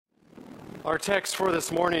Our text for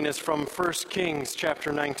this morning is from 1 Kings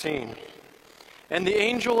chapter 19. And the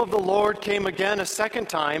angel of the Lord came again a second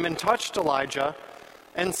time and touched Elijah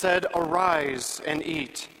and said, "Arise and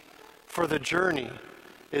eat, for the journey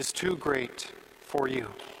is too great for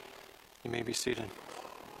you." You may be seated.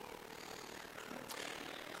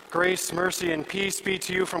 Grace, mercy, and peace be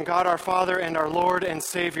to you from God our Father and our Lord and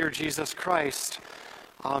Savior Jesus Christ.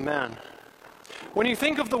 Amen. When you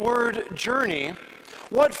think of the word journey,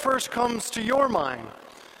 what first comes to your mind,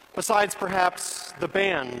 besides perhaps the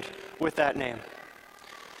band with that name?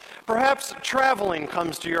 Perhaps traveling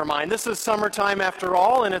comes to your mind. This is summertime after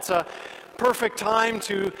all, and it's a perfect time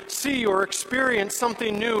to see or experience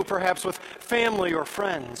something new, perhaps with family or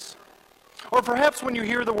friends. Or perhaps when you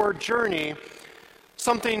hear the word journey,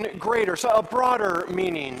 something greater, so a broader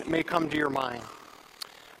meaning may come to your mind.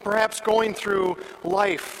 Perhaps going through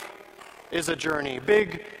life is a journey.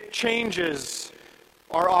 Big changes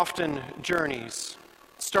are often journeys.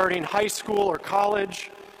 Starting high school or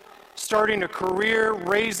college, starting a career,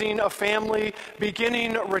 raising a family,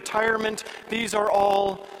 beginning retirement, these are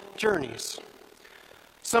all journeys.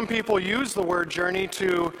 Some people use the word journey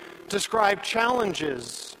to describe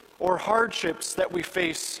challenges or hardships that we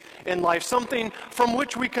face in life, something from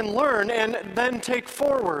which we can learn and then take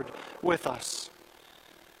forward with us.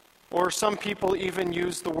 Or some people even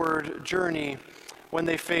use the word journey when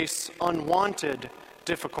they face unwanted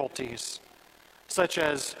difficulties, such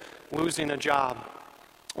as losing a job,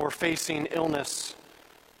 or facing illness,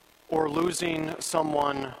 or losing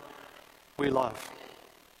someone we love.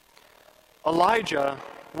 Elijah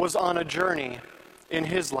was on a journey in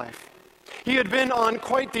his life. He had been on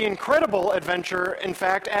quite the incredible adventure, in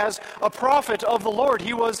fact, as a prophet of the Lord.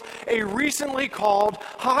 He was a recently called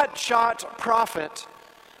hotshot prophet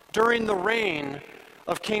during the reign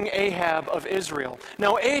of King Ahab of Israel.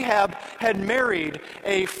 Now, Ahab had married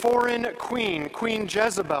a foreign queen, Queen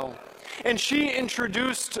Jezebel, and she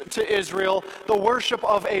introduced to Israel the worship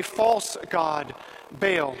of a false god,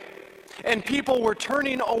 Baal. And people were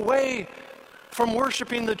turning away from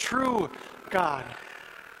worshiping the true God.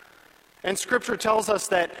 And Scripture tells us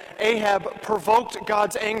that Ahab provoked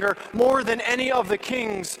God's anger more than any of the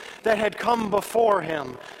kings that had come before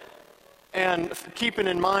him. And keeping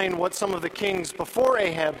in mind what some of the kings before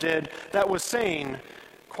Ahab did, that was saying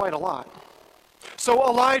quite a lot. So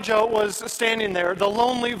Elijah was standing there, the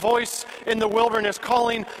lonely voice in the wilderness,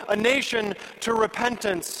 calling a nation to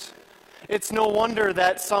repentance. It's no wonder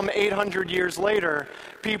that some 800 years later,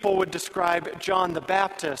 people would describe John the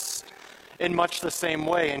Baptist in much the same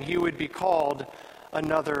way, and he would be called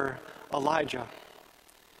another Elijah.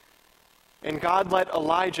 And God let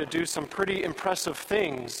Elijah do some pretty impressive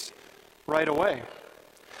things right away.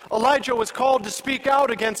 Elijah was called to speak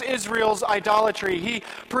out against Israel's idolatry. He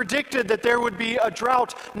predicted that there would be a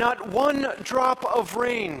drought, not one drop of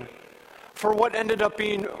rain, for what ended up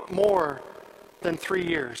being more than 3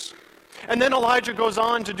 years. And then Elijah goes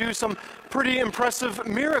on to do some pretty impressive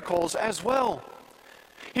miracles as well.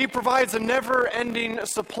 He provides a never-ending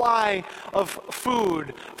supply of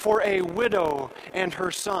food for a widow and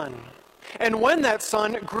her son. And when that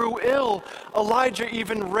son grew ill, Elijah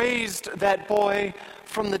even raised that boy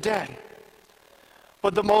from the dead.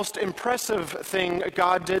 But the most impressive thing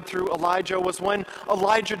God did through Elijah was when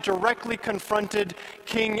Elijah directly confronted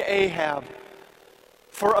King Ahab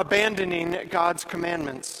for abandoning God's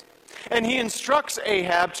commandments. And he instructs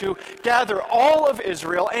Ahab to gather all of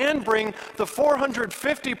Israel and bring the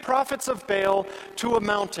 450 prophets of Baal to a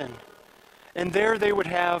mountain. And there they would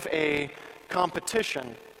have a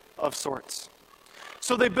competition of sorts.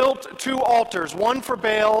 So they built 2 altars, one for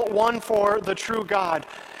Baal, one for the true God.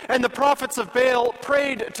 And the prophets of Baal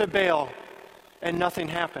prayed to Baal, and nothing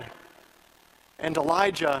happened. And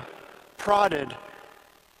Elijah prodded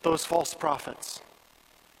those false prophets.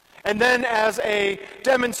 And then, as a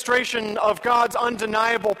demonstration of God's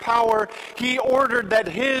undeniable power, he ordered that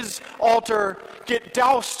his altar get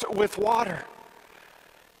doused with water.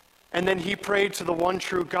 And then he prayed to the one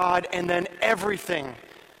true God, and then everything,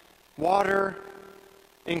 water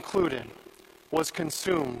included, was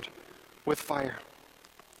consumed with fire.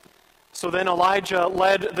 So then Elijah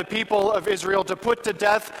led the people of Israel to put to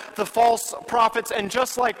death the false prophets, and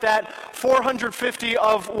just like that, 450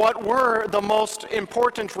 of what were the most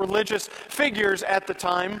important religious figures at the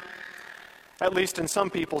time, at least in some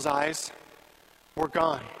people's eyes, were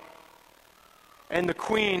gone. And the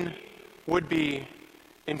queen would be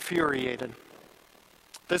infuriated.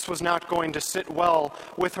 This was not going to sit well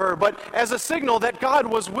with her, but as a signal that God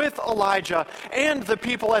was with Elijah and the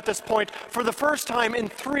people at this point, for the first time in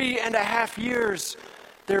 3.5 years,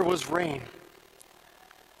 there was rain.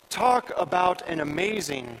 Talk about an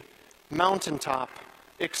amazing mountaintop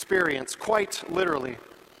experience, quite literally.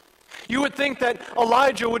 You would think that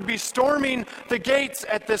Elijah would be storming the gates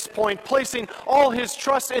at this point, placing all his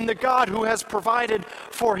trust in the God who has provided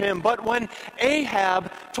for him. But when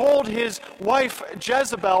Ahab told his wife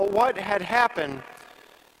Jezebel what had happened,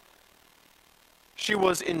 she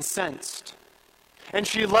was incensed. And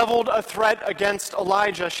she leveled a threat against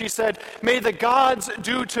Elijah. She said, "May the gods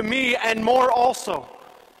do to me and more also,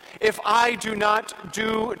 if I do not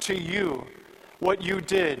do to you what you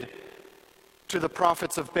did to the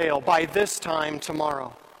prophets of Baal by this time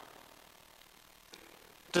tomorrow."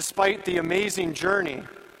 Despite the amazing journey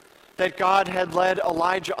that God had led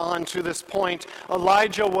Elijah on to this point,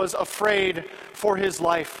 Elijah was afraid for his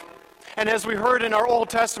life. And as we heard in our Old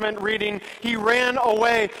Testament reading, he ran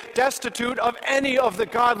away, destitute of any of the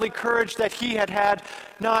godly courage that he had had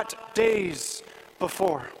not days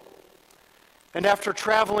before. And after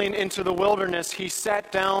traveling into the wilderness, he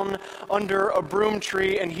sat down under a broom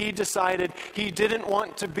tree and he decided he didn't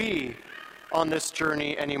want to be on this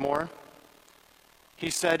journey anymore. He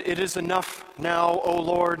said, "It is enough now, O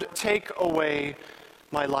Lord, take away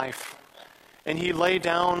my life." And he lay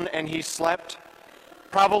down and he slept,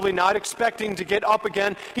 probably not expecting to get up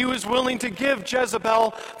again. He was willing to give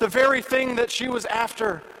Jezebel the very thing that she was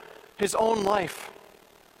after, his own life.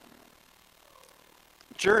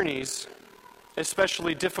 Journeys,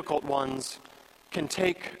 especially difficult ones, can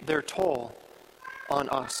take their toll on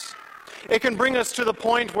us. It can bring us to the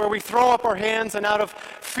point where we throw up our hands and out of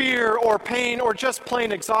fear or pain or just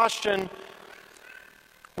plain exhaustion,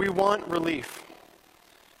 we want relief.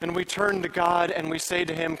 And we turn to God and we say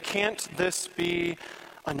to him, "Can't this be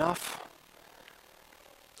enough?"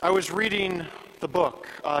 I was reading the book,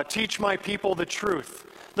 Teach My People the Truth,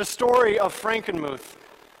 the story of Frankenmuth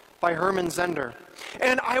by Herman Zender.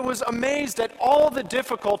 And I was amazed at all the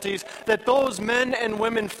difficulties that those men and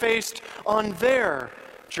women faced on their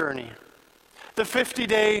journey. The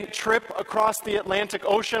 50-day trip across the Atlantic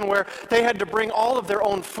Ocean where they had to bring all of their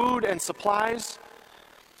own food and supplies.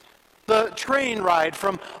 The train ride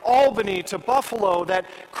from Albany to Buffalo that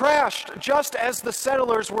crashed just as the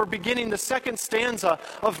settlers were beginning the second stanza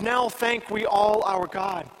of "Now Thank We All Our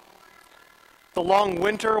God." The long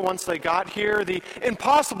winter once they got here, the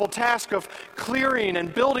impossible task of clearing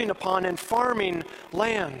and building upon and farming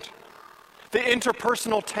land, the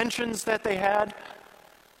interpersonal tensions that they had,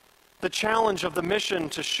 the challenge of the mission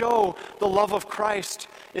to show the love of Christ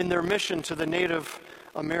in their mission to the Native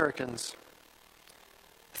Americans.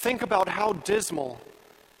 Think about how dismal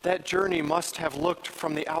that journey must have looked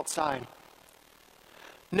from the outside.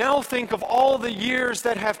 Now think of all the years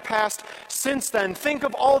that have passed since then. Think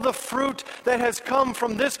of all the fruit that has come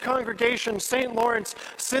from this congregation, St. Lawrence,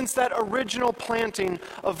 since that original planting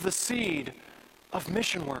of the seed of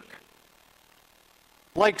mission work.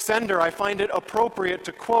 Like Zender, I find it appropriate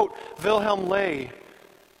to quote Wilhelm Ley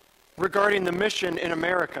regarding the mission in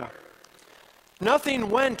America. "Nothing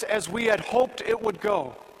went as we had hoped it would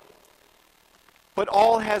go, but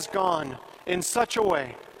all has gone in such a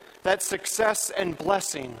way that success and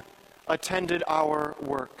blessing attended our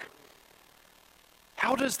work."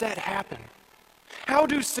 How does that happen? How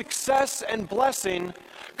do success and blessing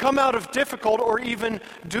come out of difficult or even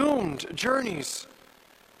doomed journeys?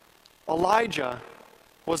 Elijah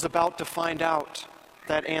was about to find out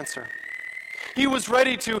that answer. He was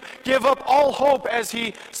ready to give up all hope as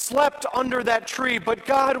he slept under that tree, but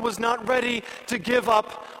God was not ready to give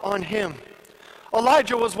up on him.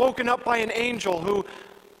 Elijah was woken up by an angel who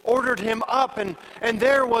ordered him up, and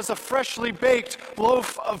there was a freshly baked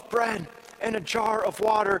loaf of bread and a jar of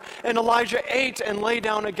water. And Elijah ate and lay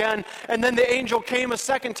down again. And then the angel came a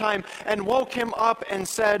second time and woke him up and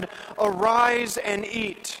said, "Arise and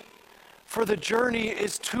eat, for the journey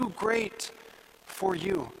is too great for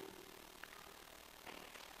you."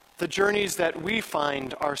 The journeys that we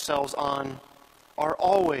find ourselves on are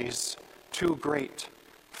always too great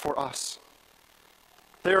for us.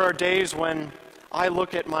 There are days when I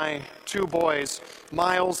look at my two boys,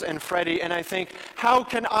 Miles and Freddie, and I think, how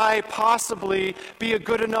can I possibly be a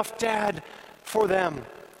good enough dad for them?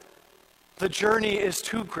 The journey is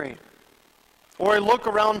too great. Or I look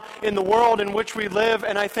around in the world in which we live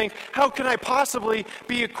and I think, how can I possibly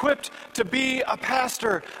be equipped to be a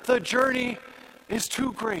pastor? The journey is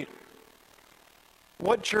too great.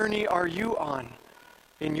 What journey are you on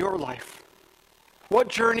in your life? What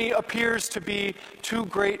journey appears to be too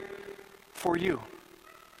great for you?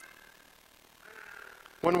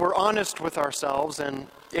 When we're honest with ourselves, and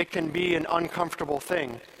it can be an uncomfortable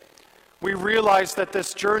thing, we realize that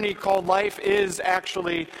this journey called life is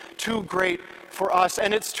actually too great for us.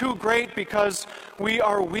 And it's too great because we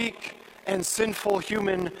are weak and sinful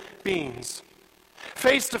human beings.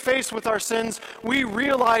 Face to face with our sins, we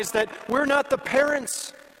realize that we're not the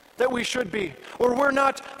parents that we should be, or we're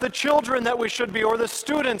not the children that we should be, or the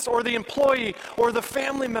students, or the employee, or the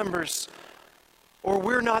family members, or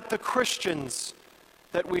we're not the Christians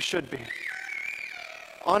that we should be.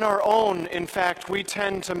 On our own, in fact, we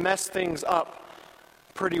tend to mess things up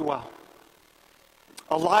pretty well.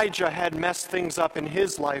 Elijah had messed things up in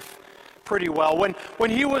his life pretty well.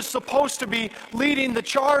 When he was supposed to be leading the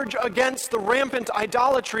charge against the rampant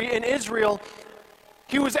idolatry in Israel,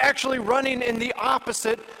 he was actually running in the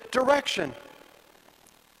opposite direction.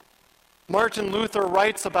 Martin Luther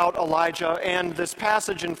writes about Elijah and this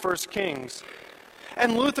passage in 1 Kings.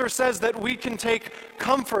 And Luther says that we can take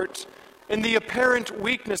comfort in the apparent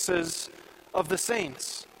weaknesses of the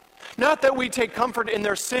saints. Not that we take comfort in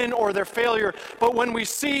their sin or their failure, but when we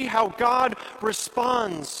see how God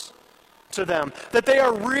responds to them, that they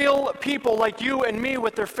are real people like you and me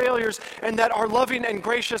with their failures, and that our loving and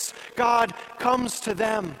gracious God comes to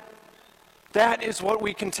them. That is what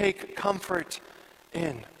we can take comfort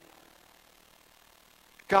in.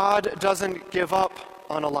 God doesn't give up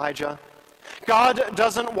on Elijah. God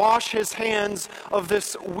doesn't wash his hands of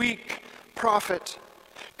this weak prophet.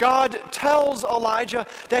 God tells Elijah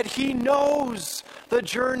that he knows the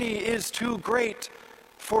journey is too great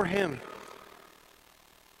for him.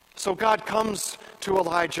 So God comes to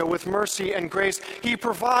Elijah with mercy and grace. He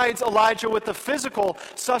provides Elijah with the physical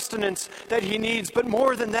sustenance that he needs, but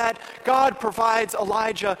more than that, God provides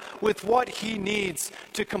Elijah with what he needs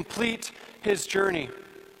to complete his journey.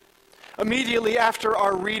 Immediately after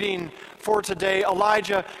our reading for today,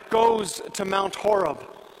 Elijah goes to Mount Horeb,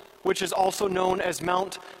 which is also known as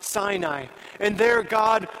Mount Sinai. And there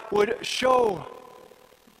God would show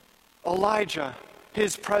Elijah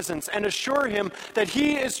his presence and assure him that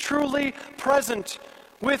he is truly present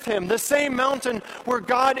with him. The same mountain where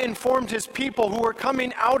God informed his people who were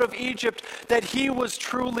coming out of Egypt that he was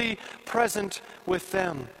truly present with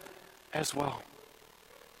them as well.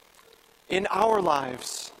 In our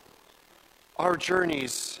lives, our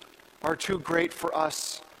journeys are too great for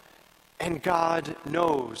us, and God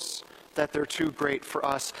knows that they're too great for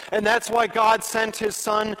us. And that's why God sent his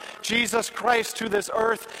Son, Jesus Christ, to this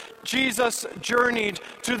earth. Jesus journeyed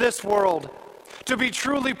to this world to be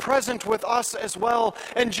truly present with us as well.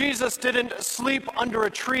 And Jesus didn't sleep under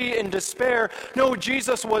a tree in despair. No,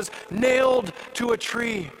 Jesus was nailed to a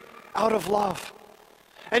tree out of love.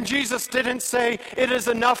 And Jesus didn't say, "It is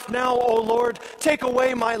enough now, O Lord, take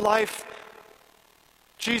away my life."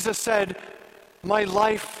 Jesus said, "My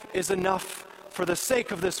life is enough for the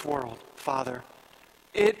sake of this world, Father.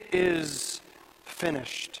 It is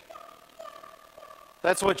finished."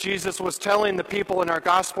 That's what Jesus was telling the people in our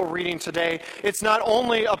gospel reading today. It's not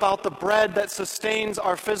only about the bread that sustains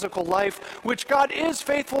our physical life, which God is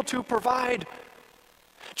faithful to provide.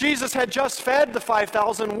 Jesus had just fed the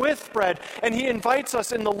 5,000 with bread, and he invites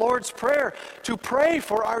us in the Lord's Prayer to pray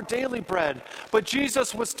for our daily bread. But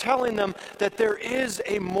Jesus was telling them that there is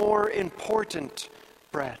a more important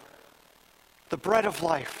bread, the bread of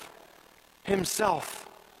life, himself,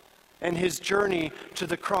 and his journey to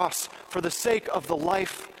the cross for the sake of the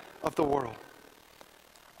life of the world.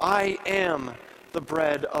 "I am the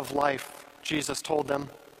bread of life," Jesus told them.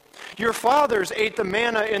 "Your fathers ate the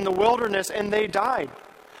manna in the wilderness and they died.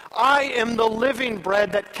 I am the living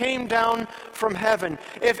bread that came down from heaven.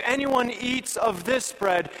 If anyone eats of this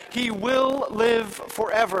bread, he will live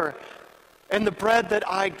forever. And the bread that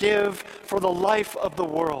I give for the life of the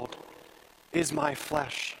world is my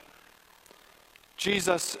flesh."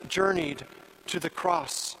 Jesus journeyed to the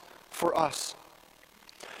cross for us.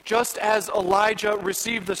 Just as Elijah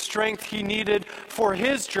received the strength he needed for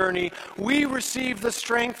his journey, we receive the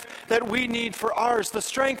strength that we need for ours, the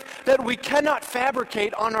strength that we cannot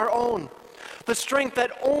fabricate on our own, the strength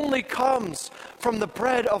that only comes from the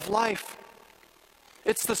bread of life.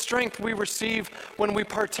 It's the strength we receive when we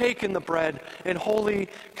partake in the bread in Holy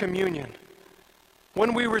Communion,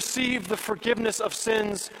 when we receive the forgiveness of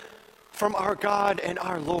sins from our God and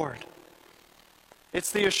our Lord.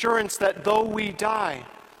 It's the assurance that though we die,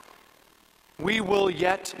 we will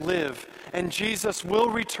yet live, and Jesus will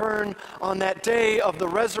return on that day of the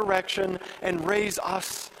resurrection and raise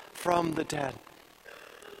us from the dead.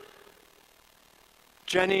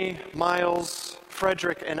 Jenny, Miles,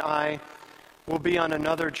 Frederick, and I will be on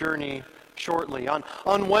another journey shortly.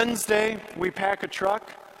 On Wednesday, we pack a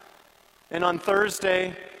truck, and on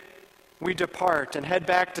Thursday, we depart and head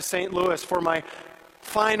back to St. Louis for my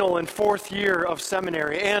final and fourth year of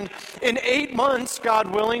seminary. And in 8 months,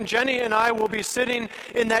 God willing, Jenny and I will be sitting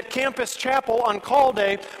in that campus chapel on call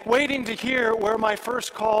day, waiting to hear where my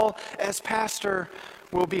first call as pastor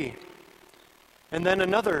will be. And then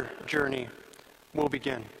another journey will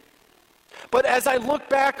begin. But as I look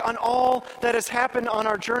back on all that has happened on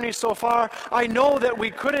our journey so far, I know that we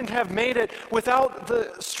couldn't have made it without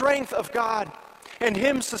the strength of God and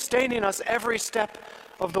Him sustaining us every step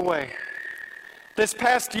of the way. This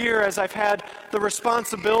past year, as I've had the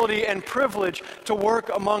responsibility and privilege to work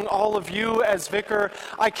among all of you as vicar,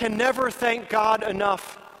 I can never thank God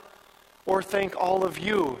enough or thank all of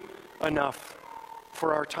you enough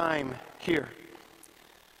for our time here.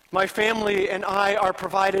 My family and I are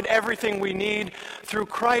provided everything we need through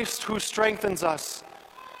Christ who strengthens us.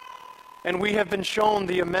 And we have been shown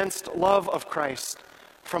the immense love of Christ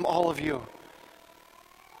from all of you.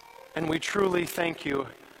 And we truly thank you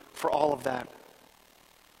for all of that.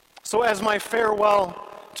 So as my farewell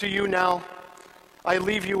to you now, I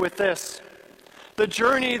leave you with this. The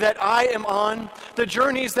journey that I am on, the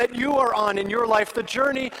journeys that you are on in your life, the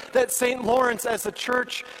journey that St. Lawrence as a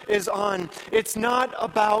church is on, it's not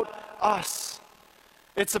about us.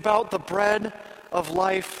 It's about the bread of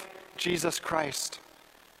life, Jesus Christ.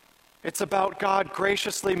 It's about God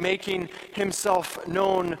graciously making Himself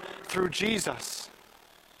known through Jesus,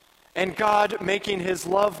 and God making His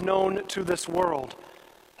love known to this world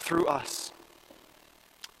through us.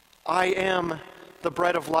 I am the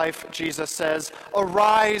bread of life, Jesus says.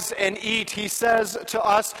 Arise and eat, He says to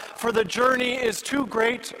us, for the journey is too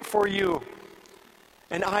great for you,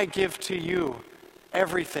 and I give to you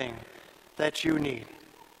everything that you need.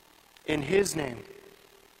 In His name,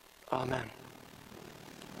 amen.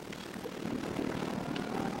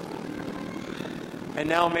 And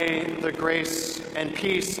now may the grace and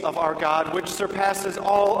peace of our God, which surpasses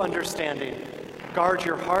all understanding, guard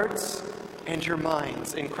your hearts and your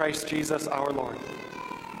minds in Christ Jesus our Lord.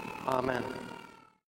 Amen.